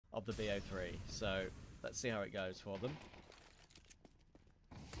of the BO3. So let's see how it goes for them.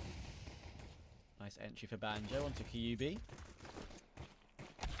 Nice entry for Banjo onto kyuubii.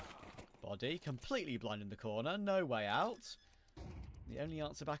 Bodyy completely blind in the corner. No way out. The only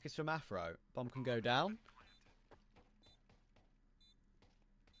answer back is from Afro. Bomb can go down.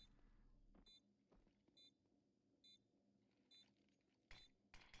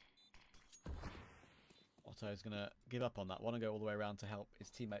 Otto's going to give up on that one and go all the way around to help his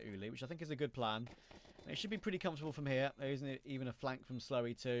teammate Uli, which I think is a good plan. And it should be pretty comfortable from here. There isn't even a flank from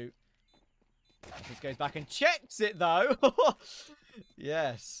Slowi too. Just goes back and checks it though.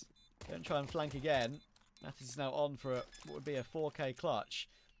 Yes. Don't try and flank again. Matys is now on for what would be a 4K clutch.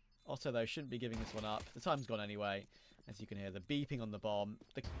 Otto though shouldn't be giving this one up. The time's gone anyway. As you can hear, the beeping on the bomb.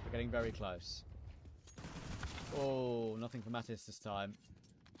 We're getting very close. Oh, nothing for Matys this time.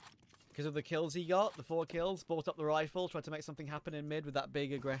 Because of the kills he got, the 4 kills, brought up the rifle, tried to make something happen in mid with that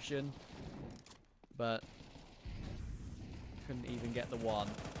big aggression. But couldn't even get the one.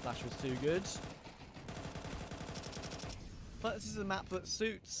 Flash was too good. But this is a map that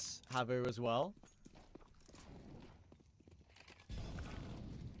suits HAVU as well.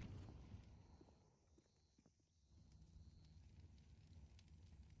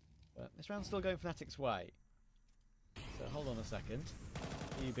 But this round's still going Fnatic's way. So hold on a second.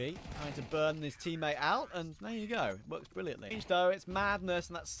 kyuubii trying to burn his teammate out, and there you go. It works brilliantly. Though it's madness,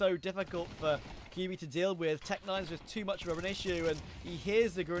 and that's so difficult for kyuubii to deal with. Tech9's just too much of an issue, and he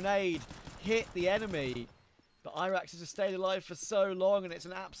hears the grenade hit the enemy. But airax has just stayed alive for so long, and it's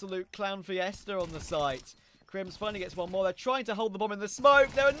an absolute clown fiesta on the site. krimz finally gets one more. They're trying to hold the bomb in the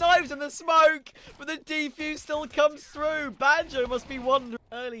smoke. There are knives in the smoke, but the defuse still comes through. Banjo must be wondering.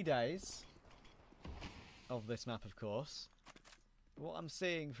 Early days of this map, of course. What I'm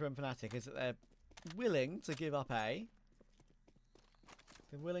seeing from Fnatic is that they're willing to give up A.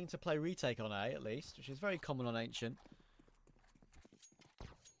 They're willing to play retake on A, at least, which is very common on Ancient.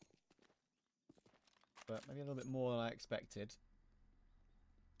 But maybe a little bit more than I expected.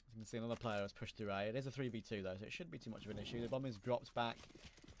 As you can see, another player has pushed through A. It is a 3v2 though, so it shouldn't be too much of an issue. The bomb is dropped back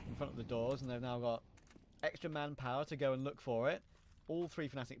in front of the doors, and they've now got extra manpower to go and look for it. All 3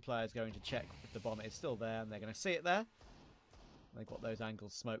 Fnatic players going to check if the bomb is still there, and they're going to see it there. They've got those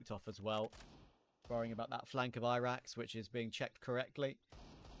angles smoked off as well. Worrying about that flank of airax, which is being checked correctly.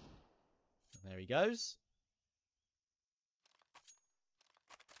 And there he goes.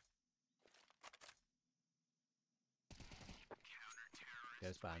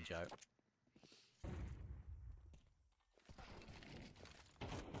 Goes Banjo.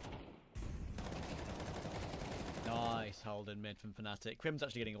 Nice hold in mid from Fnatic. krimz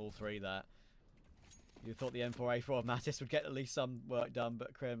actually getting all 3 there. You thought the M4A4 of Matys would get at least some work done,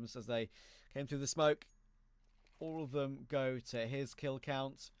 but krimz, as they came through the smoke, all of them go to his kill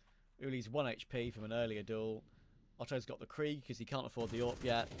count. Uli's 1 HP from an earlier duel. Otto's got the Krieg because he can't afford the AWP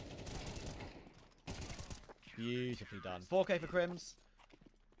yet. Beautifully done. 4K for krimz.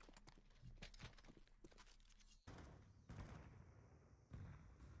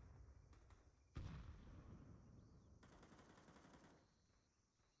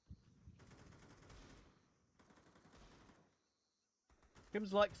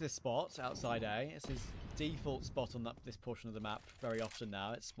 krimz likes this spot outside A. It's his default spot on this portion of the map very often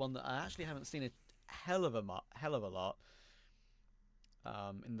now. It's one that I actually haven't seen a hell of a lot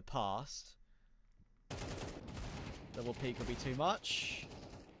in the past. Double peek will be too much.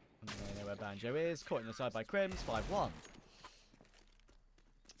 And they know where Banjo is. Caught in the side by krimz. 5-1.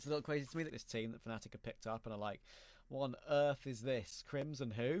 It's a little crazy to me that this team that Fnatic have picked up and are like, what on earth is this? krimz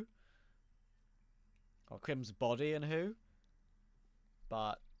and who? Or krimz bodyy and who?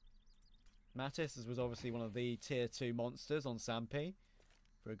 But matys was obviously one of the tier 2 monsters on Sampi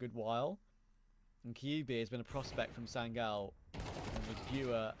for a good while. And kyuubii has been a prospect from Sangal and was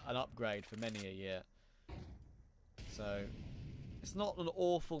due an upgrade for many a year. So it's not an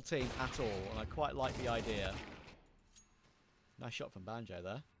awful team at all, and I quite like the idea. Nice shot from Banjo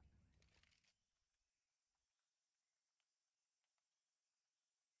there.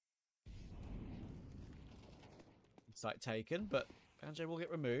 Site taken, but Banjo will get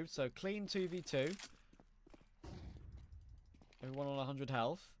removed, so clean 2v2. Everyone on 100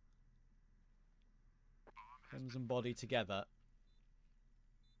 health. krimz and bodyy together.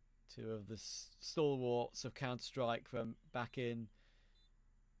 2 of the stalwarts of Counter-Strike from back in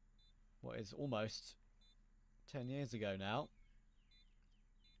what is almost 10 years ago now.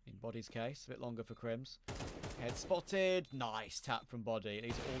 In bodyy's case, a bit longer for krimz. Head spotted. Nice tap from bodyy. It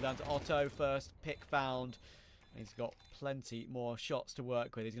leaves it all down to Otto. First pick found. He's got plenty more shots to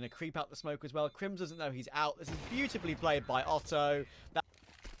work with. He's going to creep out the smoke as well. krimz doesn't know he's out. This is beautifully played by Otto.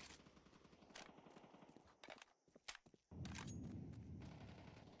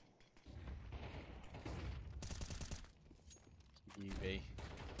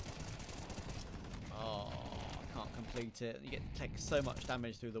 beat it. You take so much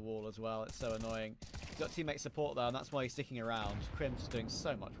damage through the wall as well. It's so annoying. He's got teammate support though, and that's why he's sticking around. krimz is doing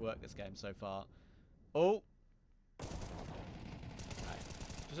so much work this game so far. Oh! Okay.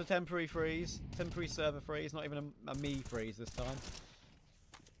 Just a temporary freeze. Temporary server freeze. Not even a me freeze this time.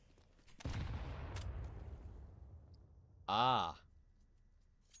 Ah.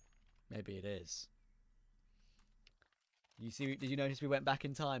 Maybe it is. You see? Did you notice we went back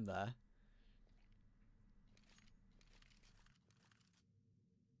in time there?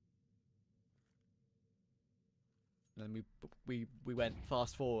 And then we went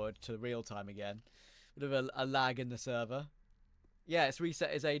fast forward to real time again. Bit of a lag in the server. Yeah, it's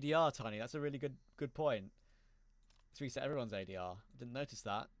reset his ADR, Tiny. That's a really good point. It's reset everyone's ADR. Didn't notice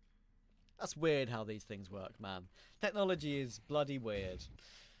that. That's weird how these things work, man. Technology is bloody weird.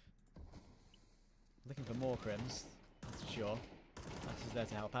 Looking for more krimz, that's for sure. Matys there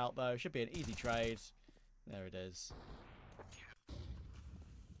to help out though. Should be an easy trade. There it is.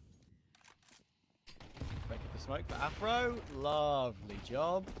 Break up the smoke for Afro. Lovely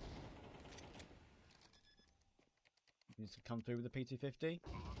job. Needs to come through with the P250.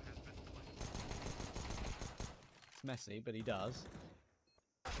 It's messy, but he does.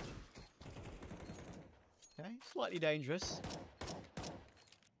 Okay, slightly dangerous.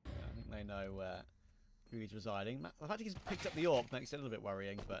 Yeah, I think they know who he's residing. The fact he's picked up the AWP makes it a little bit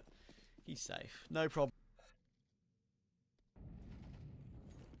worrying, but he's safe. No problem.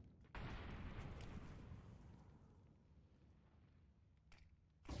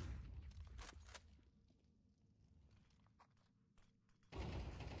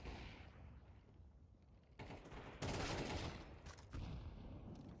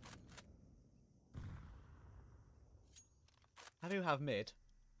 HAVU have mid.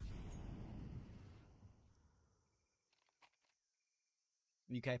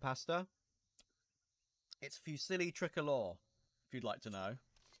 UK pasta. It's fusilli tricolore, if you'd like to know.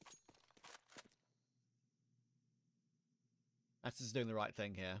 Matys is doing the right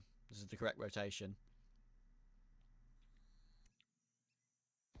thing here. This is the correct rotation.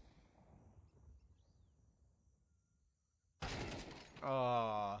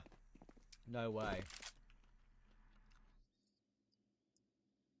 Ah, oh, no way.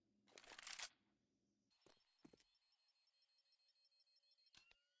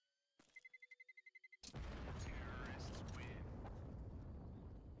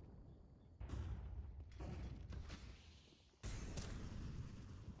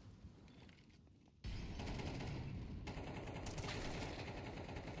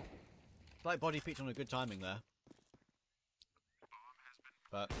 Like bodyy peaked on a good timing there.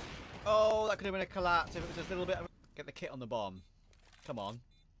 But oh, that could have been a collapse if it was just a little bit of get the kit on the bomb. Come on.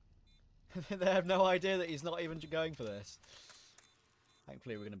 They have no idea that he's not even going for this.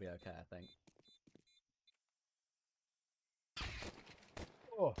 Thankfully we're going to be okay, I think.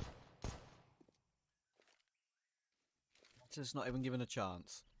 Oh. Just not even given a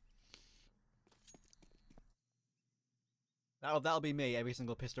chance. That'll be me every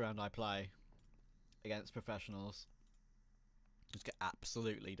single pissed round I play against professionals. Just get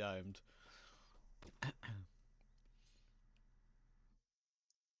absolutely domed.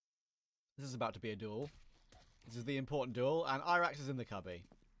 This is about to be a duel. This is the important duel, and airax is in the cubby.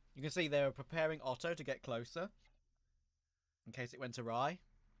 You can see they were preparing Otto to get closer in case it went awry.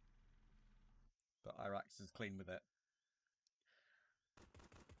 But airax is clean with it.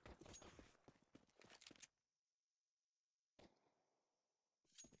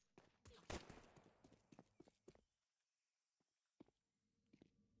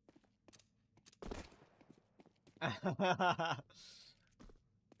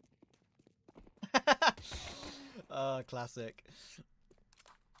 Oh, classic.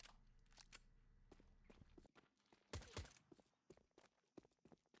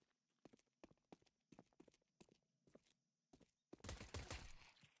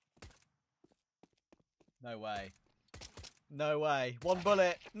 No way. No way. One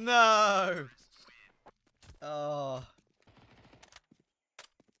bullet. No! Oh.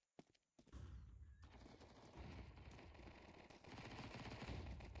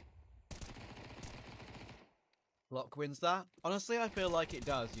 Block wins that. Honestly, I feel like it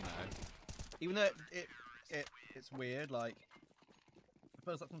does, you know. Even though it's weird, like it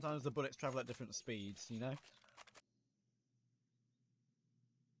feels like sometimes the bullets travel at different speeds, you know.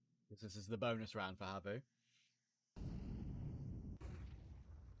 This is the bonus round for HAVU.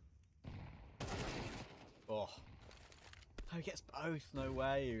 Oh. Oh, he gets both. No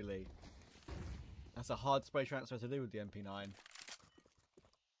way, Uli. That's a hard spray transfer to do with the MP9.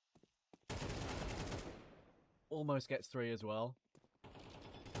 Almost gets 3 as well.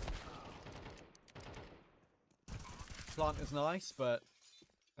 plant is nice, but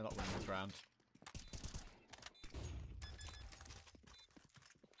they're not winning this round.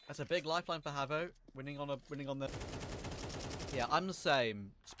 That's a big lifeline for HAVU. Winning on the. Yeah, I'm the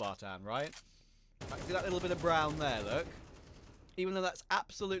same, Spartan, right? I can see that little bit of brown there, look. Even though that's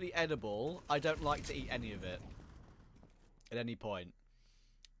absolutely edible, I don't like to eat any of it. At any point.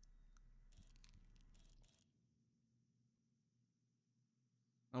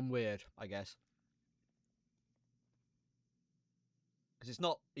 I'm weird, I guess. Because it's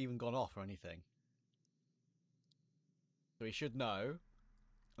not even gone off or anything. So he should know.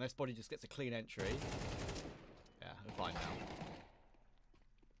 Unless bodyy just gets a clean entry. Yeah, we're fine now.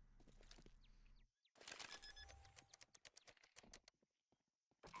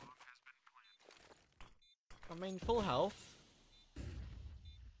 I mean, full health.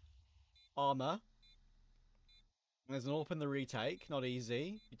 Armor. There's an AWP in the retake, not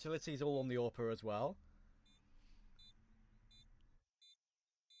easy. Utility's all on the AWPer as well.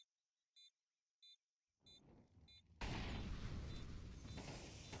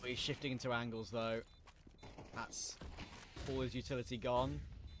 But he's shifting into angles though. That's all his utility gone.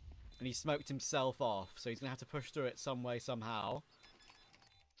 And he smoked himself off, so he's going to have to push through it some way, somehow.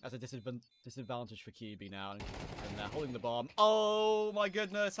 That's a disadvantage for kyuubii now. And they're holding the bomb. Oh my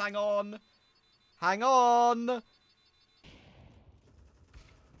goodness, hang on! Hang on!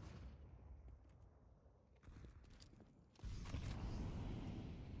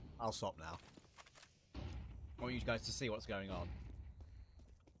 I'll stop now. I want you guys to see what's going on.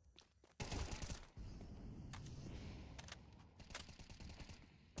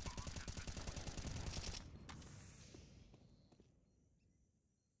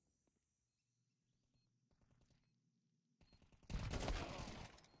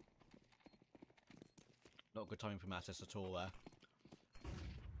 Not good timing for matys at all there.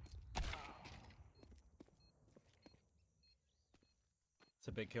 It's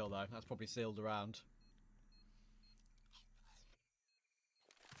a big kill though. That's probably sealed around.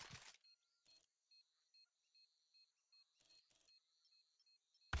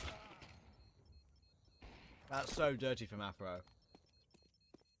 That's so dirty from Afro.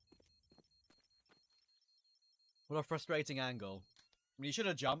 What a frustrating angle. I mean, you should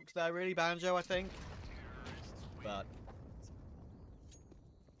have jumped there, really, Banjo, I think. But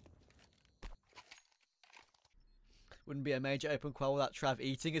wouldn't be a major open quell without Trav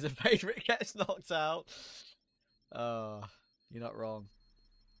eating as a favourite gets knocked out. Oh, you're not wrong.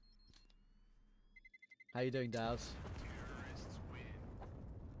 How you doing, Dow's?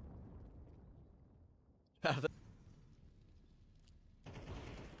 NIP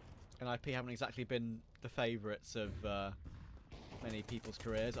haven't exactly been the favourites of many people's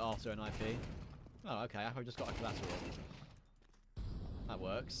careers after NIP. Oh, okay, I've just got a collateral. That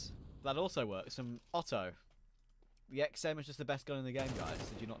works. That also works from Otto. The XM is just the best gun in the game, guys.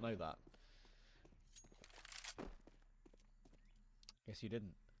 Did you not know that? Guess you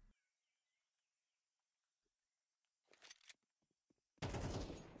didn't.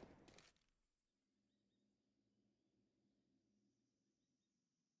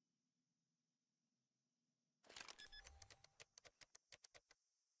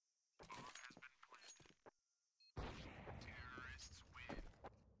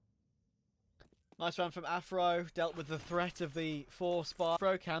 Nice round from Afro. Dealt with the threat of the 4-spot.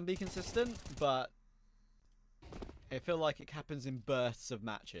 Afro can be consistent, but I feel like it happens in bursts of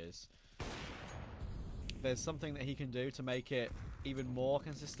matches. If there's something that he can do to make it even more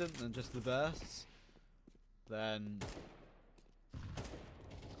consistent than just the bursts, then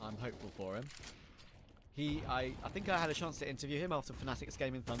I'm hopeful for him. I think I had a chance to interview him after Fnatic's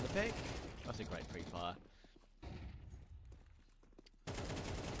game in Thunderpick. That's a great pre-fire.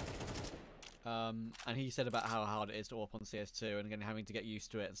 And he said about how hard it is to AWP on CS2 and again having to get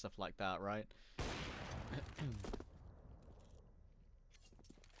used to it and stuff like that, right?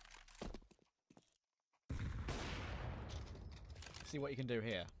 See what you can do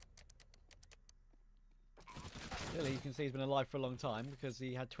here. Clearly you can see he's been alive for a long time because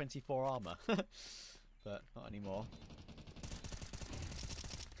he had 24 armor. But not anymore.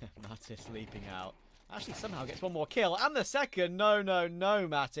 Matys leaping out. Actually somehow gets one more kill. And the second. No, no, no,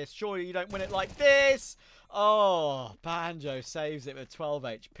 Matys. Surely you don't win it like this. Oh, Banjo saves it with 12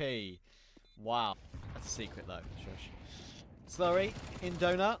 HP. Wow. That's a secret though. Shush. Slowi in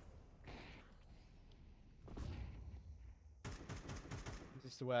donut.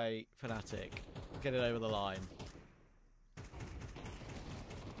 This is the way Fnatic get it over the line.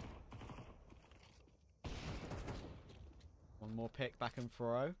 One more pick back and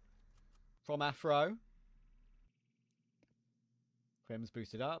throw. From Afro. Krimz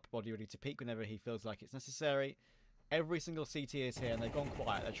boosted up. Bodyy ready to peek whenever he feels like it's necessary. Every single CT is here, and they've gone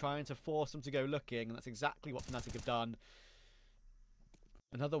quiet. They're trying to force them to go looking, and that's exactly what Fnatic have done.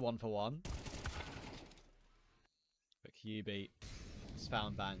 Another 1-for-1. But kyuubii has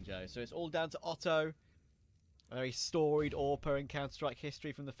found Banjo. So it's all down to Otto. A very storied AWPer in Counter-Strike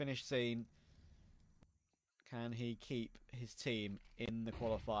history from the Finnish scene. Can he keep his team in the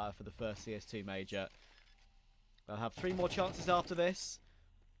qualifier for the first CS2 major? They'll have 3 more chances after this.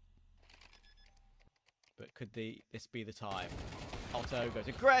 But could this be the time? Otto goes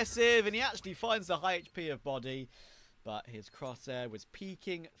aggressive, and he actually finds the high HP of bodyy. But his crosshair was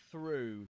peeking through